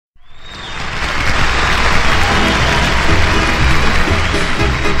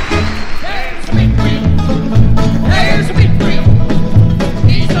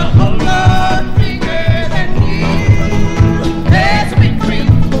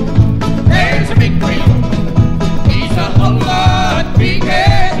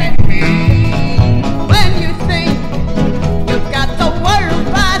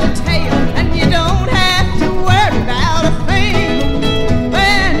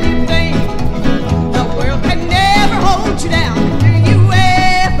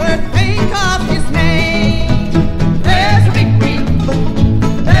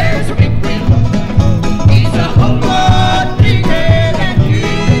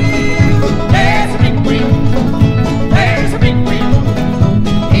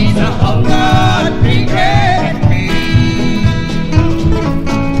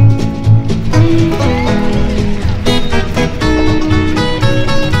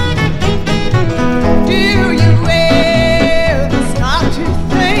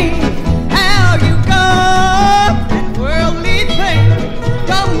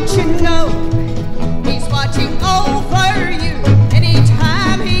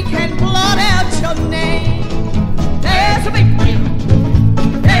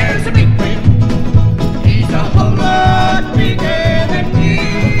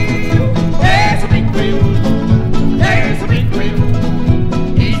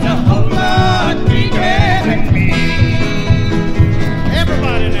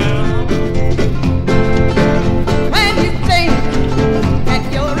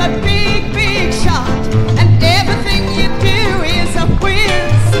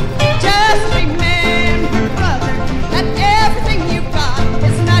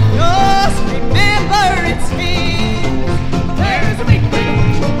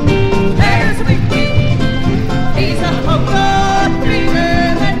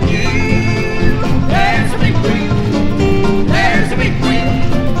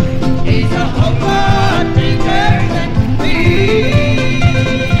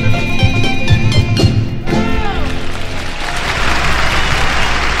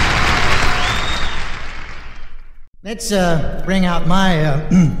Let's bring out my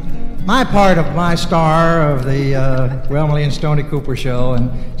my part of my star of the Wilma and Stoney Cooper show,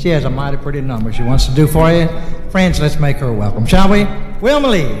 and she has a mighty pretty number she wants to do for you. Friends, let's make her welcome, shall we? Wilma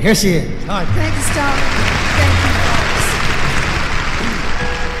Lee, here she is. All right. Thank you, Stoney. Thank you, folks.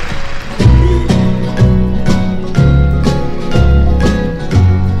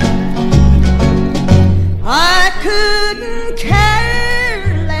 I couldn't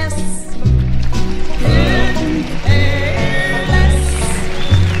care less. Couldn't care less.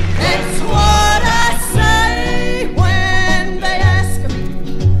 That's what I say when they ask me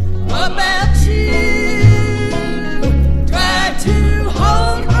about you. Try to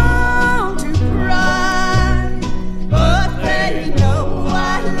hold on to pride, but they know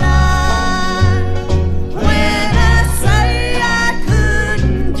I lie when I say I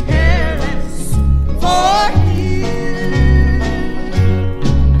couldn't care less for you.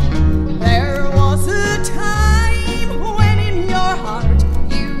 There was a time when in your heart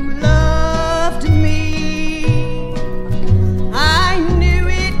you loved me. I knew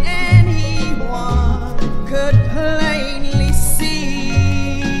it, anyone could plainly see.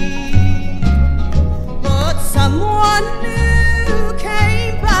 But someone new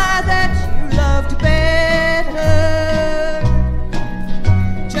came by that you loved better.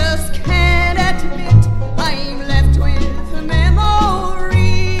 Just can't admit I'm left with memories.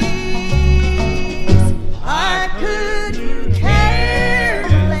 I couldn't care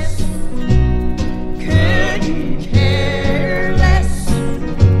less. Couldn't care less.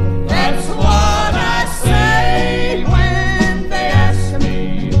 That's what I say when they ask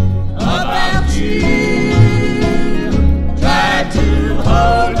me about you. Try to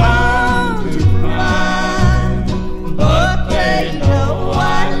hold on to pride, but they know I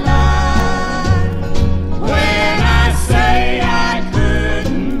lie when I say I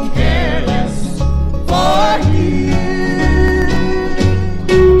couldn't care less for you.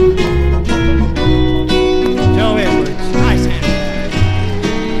 Joe Edwards, nice hand.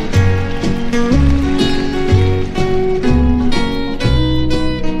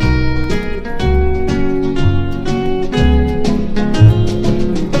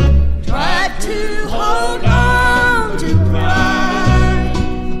 Tried to hold on to pride,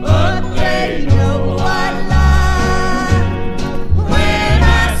 but they know I lie when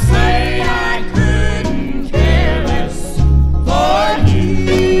I say I couldn't care less for you.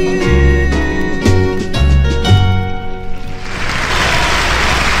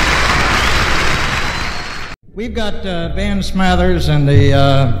 We've got Ben Smathers and the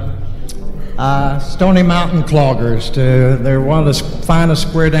Stony Mountain Cloggers. They're one of the finest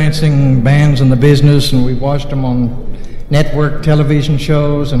square dancing bands in the business, and we've watched them on network television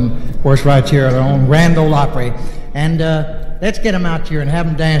shows, and of course right here at our own Grand Ole Opry. And let's get them out here and have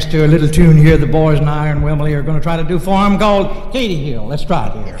them dance to a little tune here the boys and I and Wilma Lee are going to try to do for them, called Katy Hill. Let's try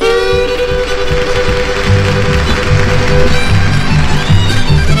it here.